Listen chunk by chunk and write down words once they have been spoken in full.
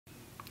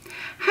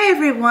Hi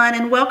everyone,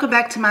 and welcome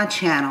back to my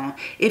channel.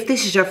 If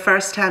this is your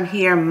first time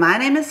here, my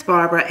name is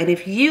Barbara, and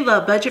if you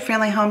love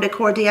budget-friendly home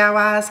decor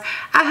DIYs,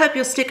 I hope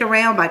you'll stick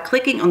around by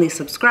clicking on the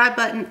subscribe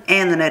button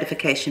and the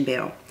notification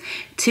bell.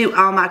 To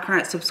all my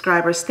current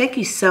subscribers, thank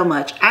you so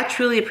much. I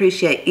truly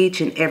appreciate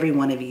each and every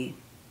one of you.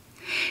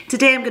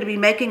 Today I'm going to be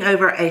making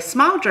over a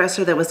small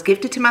dresser that was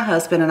gifted to my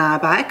husband and I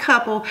by a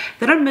couple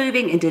that are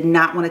moving and did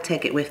not want to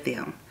take it with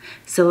them.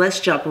 So let's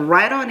jump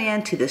right on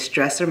into this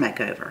dresser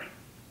makeover.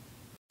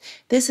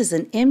 This is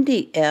an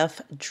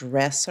MDF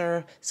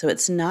dresser, so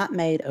it's not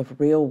made of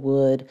real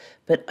wood,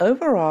 but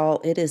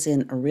overall it is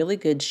in a really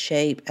good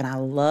shape and I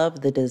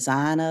love the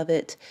design of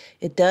it.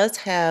 It does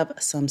have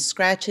some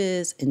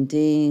scratches and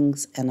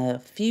dings and a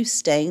few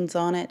stains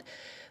on it,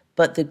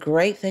 but the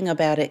great thing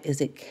about it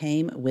is it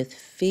came with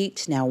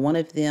feet. Now one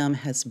of them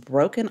has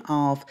broken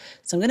off,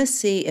 so I'm going to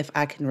see if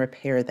I can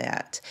repair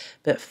that.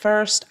 But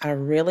first, I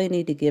really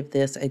need to give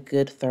this a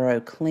good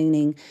thorough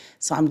cleaning.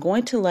 So I'm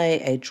going to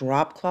lay a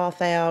drop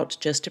cloth out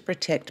just to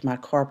protect my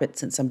carpet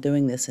since I'm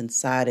doing this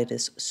inside. It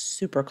is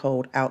super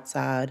cold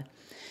outside.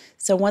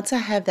 So once I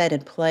have that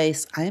in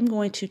place, I am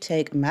going to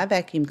take my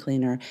vacuum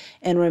cleaner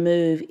and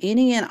remove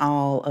any and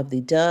all of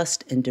the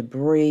dust and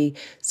debris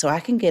so I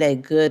can get a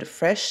good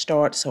fresh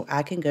start so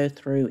I can go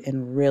through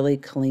and really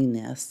clean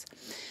this.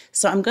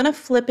 So I'm going to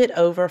flip it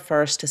over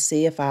first to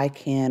see if I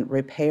can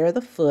repair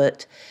the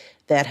foot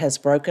that has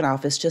broken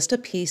off. It's just a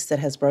piece that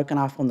has broken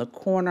off on the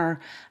corner.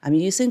 I'm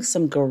using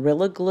some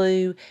Gorilla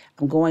Glue.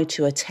 I'm going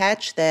to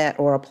attach that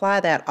or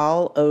apply that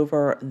all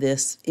over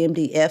this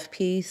MDF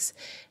piece.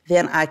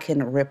 Then I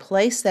can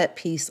replace that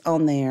piece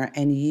on there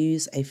and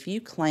use a few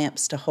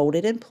clamps to hold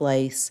it in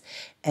place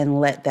and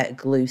let that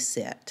glue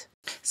set.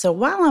 So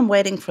while I'm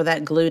waiting for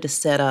that glue to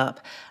set up,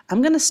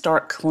 I'm going to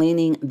start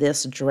cleaning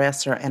this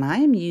dresser, and I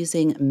am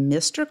using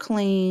Mr.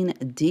 Clean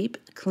Deep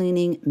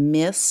Cleaning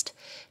Mist.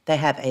 They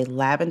have a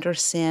lavender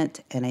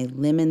scent and a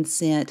lemon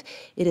scent.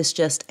 It is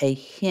just a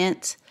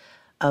hint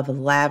of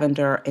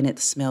lavender and it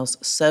smells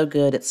so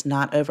good. It's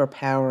not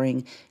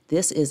overpowering.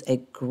 This is a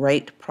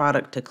great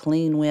product to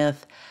clean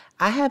with.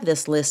 I have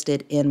this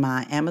listed in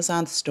my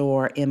Amazon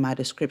store in my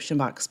description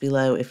box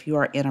below if you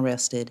are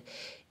interested.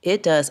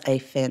 It does a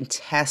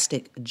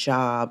fantastic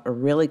job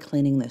of really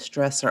cleaning this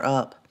dresser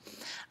up.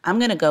 I'm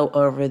going to go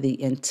over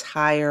the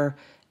entire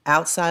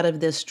outside of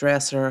this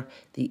dresser,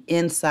 the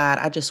inside.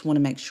 I just want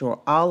to make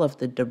sure all of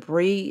the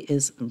debris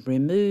is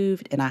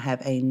removed and I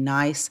have a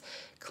nice,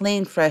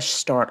 clean, fresh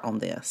start on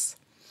this.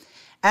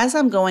 As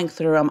I'm going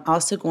through, I'm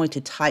also going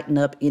to tighten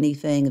up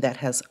anything that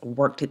has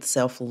worked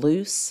itself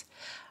loose.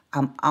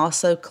 I'm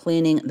also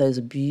cleaning those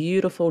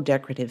beautiful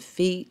decorative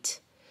feet,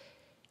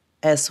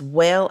 as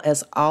well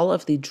as all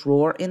of the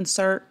drawer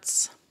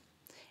inserts.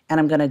 And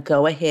I'm going to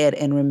go ahead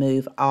and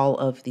remove all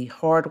of the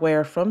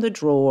hardware from the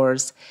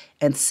drawers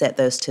and set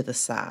those to the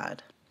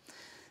side.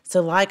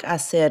 So like I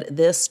said,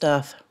 this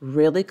stuff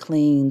really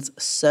cleans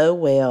so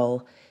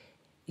well.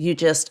 You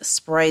just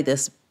spray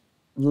this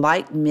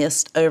light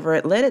mist over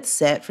it, let it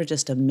set for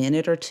just a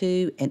minute or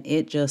two, and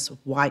it just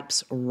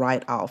wipes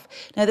right off.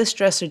 Now this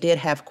dresser did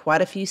have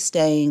quite a few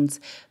stains,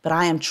 but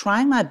I am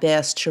trying my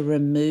best to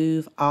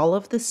remove all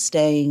of the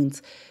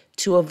stains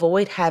to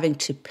avoid having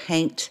to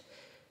paint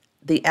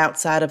the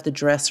outside of the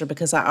dresser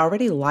because I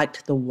already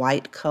liked the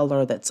white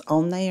color that's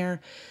on there.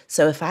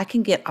 So if I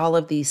can get all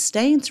of these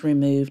stains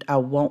removed, I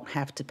won't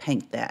have to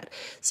paint that.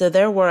 So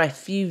there were a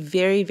few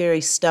very,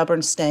 very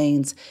stubborn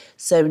stains,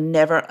 so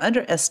never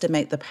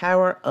underestimate the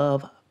power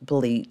of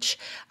bleach.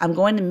 I'm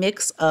going to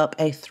mix up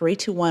a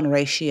 3-to-1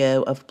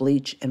 ratio of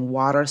bleach and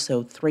water,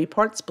 so 3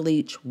 parts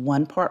bleach,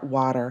 1 part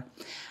water.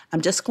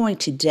 I'm just going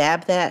to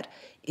dab that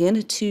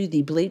into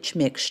the bleach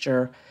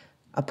mixture,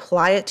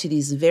 apply it to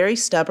these very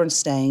stubborn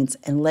stains,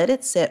 and let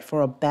it set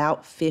for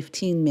about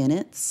 15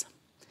 minutes.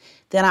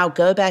 Then I'll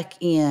go back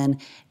in,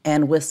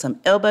 and with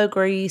some elbow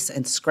grease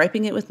and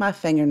scraping it with my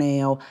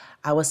fingernail,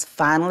 I was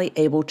finally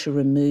able to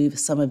remove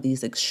some of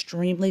these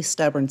extremely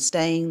stubborn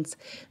stains.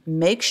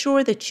 Make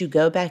sure that you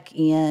go back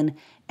in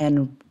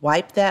and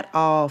wipe that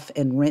off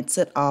and rinse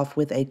it off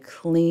with a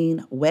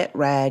clean, wet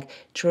rag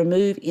to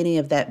remove any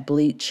of that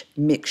bleach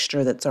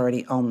mixture that's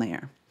already on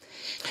there.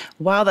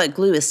 While that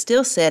glue is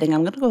still setting,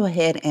 I'm going to go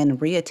ahead and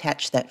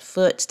reattach that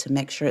foot to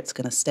make sure it's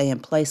going to stay in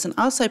place and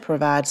also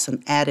provide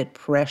some added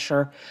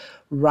pressure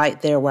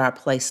right there where I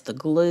placed the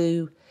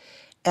glue.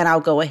 And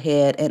I'll go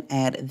ahead and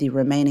add the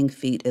remaining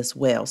feet as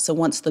well. So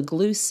once the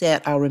glue's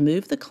set, I'll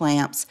remove the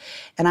clamps,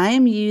 and I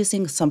am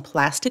using some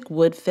plastic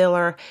wood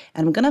filler,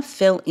 and I'm going to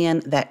fill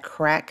in that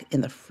crack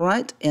in the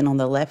front and on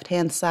the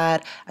left-hand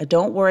side. I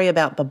don't worry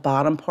about the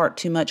bottom part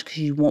too much because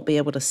you won't be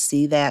able to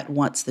see that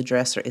once the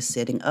dresser is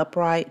sitting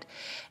upright.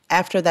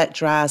 After that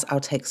dries,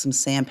 I'll take some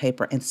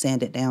sandpaper and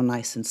sand it down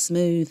nice and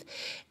smooth.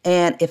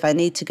 And if I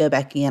need to go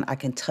back in, I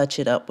can touch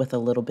it up with a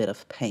little bit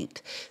of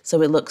paint.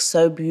 So it looks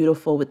so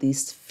beautiful with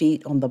these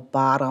feet on the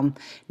bottom.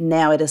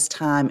 Now it is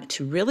time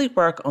to really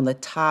work on the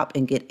top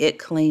and get it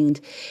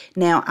cleaned.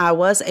 Now I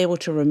was able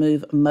to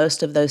remove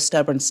most of those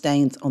stubborn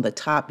stains on the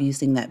top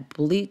using that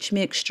bleach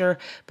mixture,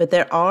 but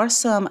there are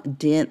some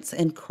dents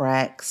and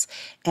cracks.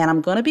 And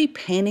I'm going to be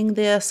painting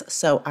this,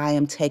 so I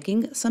am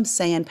taking some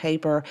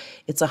sandpaper.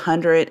 It's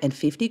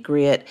 150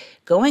 grit,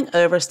 going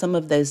over some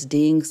of those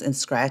dings and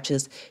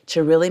scratches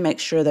to really make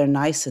sure they're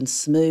nice and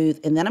smooth.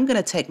 And then I'm going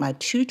to take my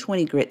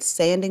 220 grit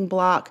sanding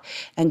block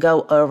and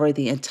go over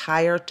the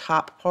entire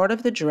top part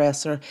of the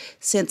dresser.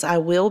 Since I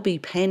will be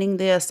painting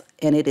this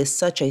and it is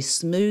such a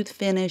smooth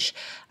finish,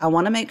 I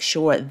want to make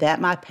sure that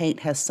my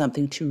paint has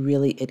something to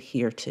really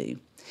adhere to.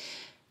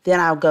 Then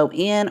I'll go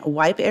in,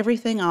 wipe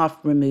everything off,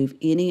 remove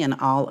any and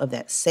all of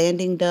that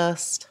sanding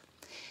dust.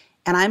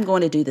 And I'm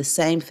going to do the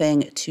same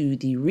thing to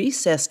the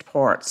recessed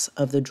parts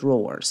of the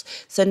drawers.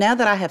 So now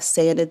that I have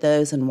sanded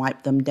those and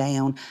wiped them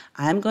down,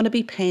 I'm going to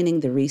be painting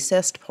the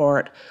recessed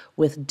part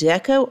with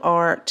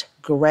Decor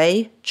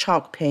gray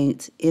chalk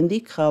paint in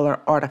the color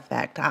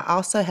Artifact. I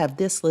also have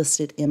this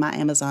listed in my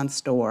Amazon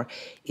store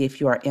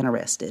if you are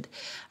interested.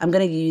 I'm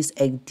going to use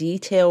a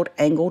detailed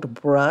angled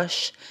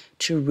brush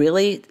to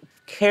really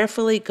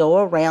carefully go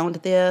around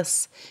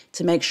this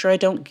to make sure I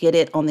don't get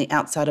it on the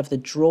outside of the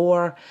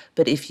drawer.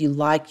 But if you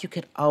like, you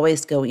could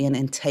always go in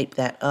and tape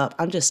that up.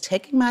 I'm just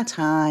taking my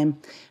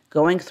time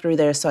going through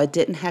there so I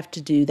didn't have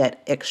to do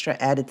that extra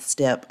added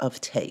step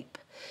of tape.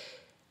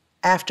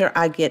 After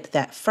I get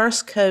that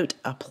first coat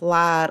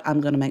applied,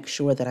 I'm going to make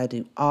sure that I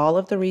do all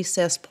of the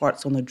recessed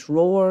parts on the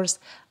drawers,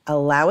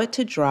 allow it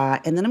to dry,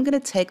 and then I'm going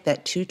to take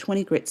that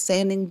 220 grit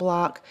sanding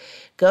block,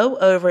 go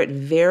over it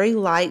very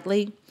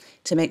lightly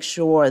to make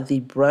sure the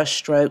brush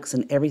strokes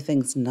and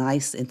everything's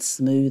nice and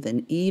smooth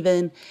and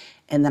even.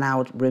 And then I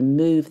would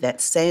remove that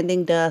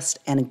sanding dust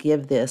and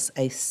give this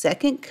a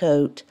second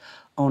coat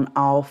on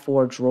all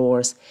 4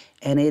 drawers.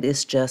 And it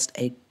is just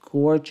a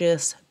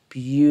gorgeous,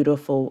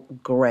 beautiful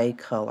gray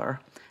color.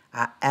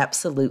 I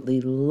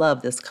absolutely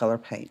love this color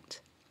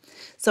paint.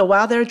 So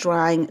while they're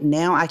drying,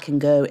 now I can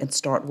go and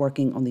start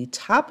working on the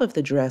top of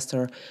the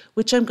dresser,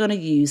 which I'm going to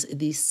use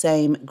the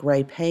same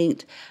gray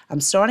paint. I'm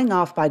starting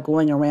off by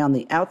going around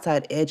the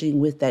outside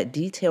edging with that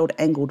detailed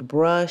angled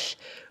brush,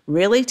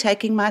 really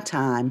taking my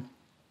time.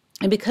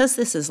 And because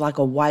this is like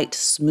a white,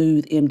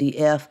 smooth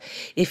MDF,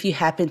 if you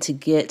happen to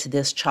get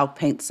this chalk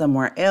paint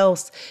somewhere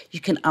else, you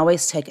can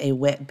always take a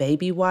wet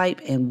baby wipe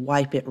and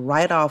wipe it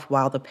right off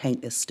while the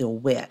paint is still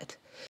wet.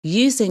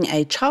 Using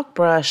a chalk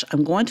brush,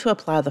 I'm going to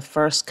apply the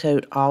first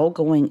coat all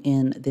going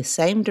in the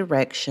same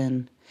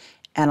direction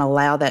and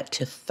allow that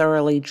to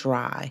thoroughly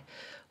dry.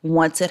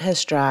 Once it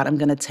has dried, I'm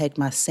going to take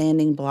my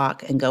sanding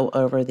block and go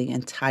over the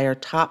entire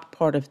top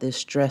part of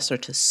this dresser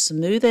to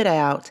smooth it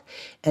out.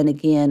 And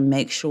again,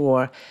 make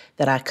sure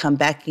that I come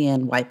back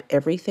in, wipe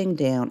everything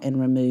down, and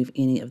remove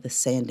any of the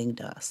sanding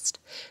dust.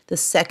 The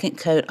second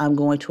coat I'm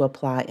going to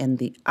apply in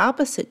the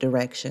opposite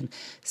direction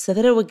so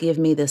that it will give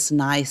me this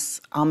nice,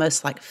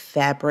 almost like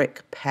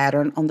fabric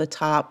pattern on the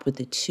top with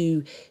the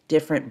 2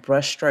 different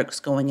brush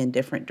strokes going in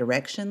different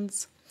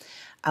directions.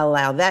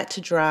 Allow that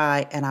to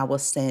dry, and I will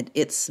sand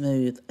it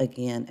smooth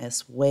again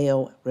as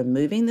well,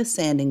 removing the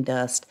sanding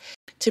dust.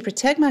 To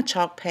protect my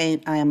chalk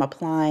paint, I am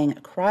applying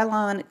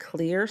Krylon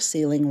Clear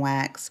Sealing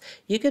Wax.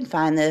 You can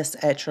find this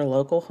at your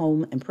local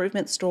home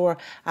improvement store.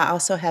 I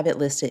also have it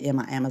listed in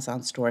my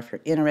Amazon store if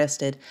you're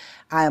interested.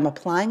 I am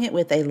applying it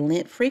with a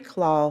lint-free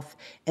cloth,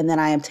 and then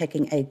I am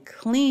taking a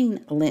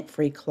clean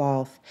lint-free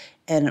cloth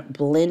and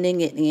blending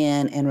it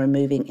in and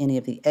removing any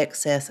of the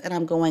excess, and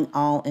I'm going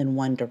all in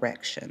one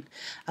direction.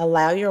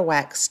 Allow your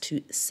wax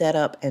to set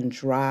up and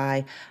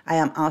dry. I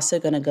am also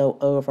going to go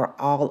over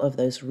all of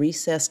those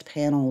recessed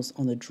panels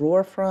on the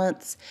drawer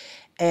fronts,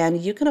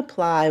 and you can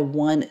apply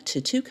 1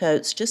 to 2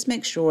 coats. Just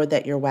make sure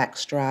that your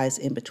wax dries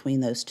in between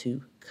those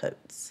 2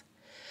 coats.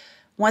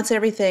 Once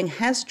everything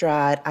has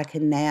dried, I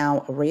can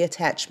now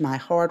reattach my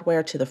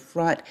hardware to the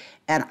front,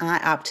 and I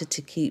opted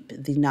to keep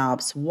the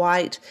knobs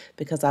white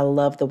because I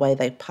love the way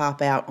they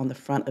pop out on the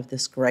front of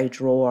this gray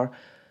drawer.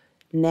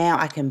 Now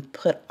I can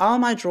put all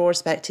my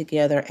drawers back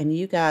together, and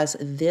you guys,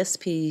 this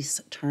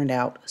piece turned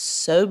out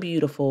so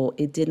beautiful.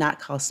 It did not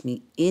cost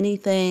me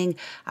anything.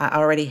 I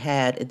already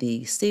had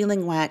the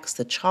sealing wax,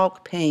 the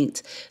chalk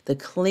paint, the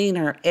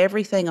cleaner,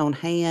 everything on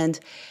hand,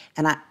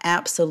 and I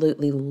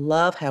absolutely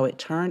love how it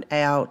turned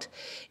out.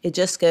 It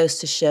just goes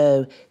to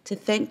show to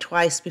think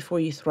twice before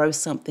you throw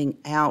something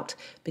out,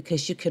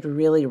 because you could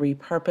really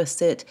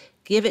repurpose it,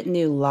 give it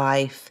new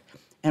life,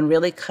 and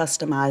really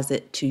customize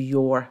it to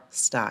your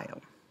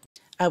style.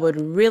 I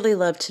would really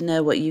love to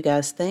know what you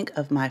guys think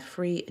of my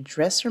free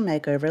dresser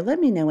makeover.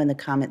 Let me know in the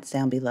comments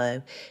down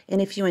below.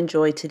 And if you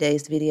enjoyed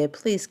today's video,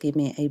 please give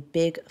me a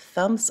big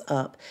thumbs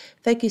up.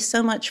 Thank you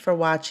so much for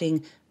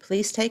watching.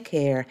 Please take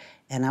care,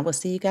 and I will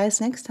see you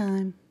guys next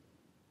time.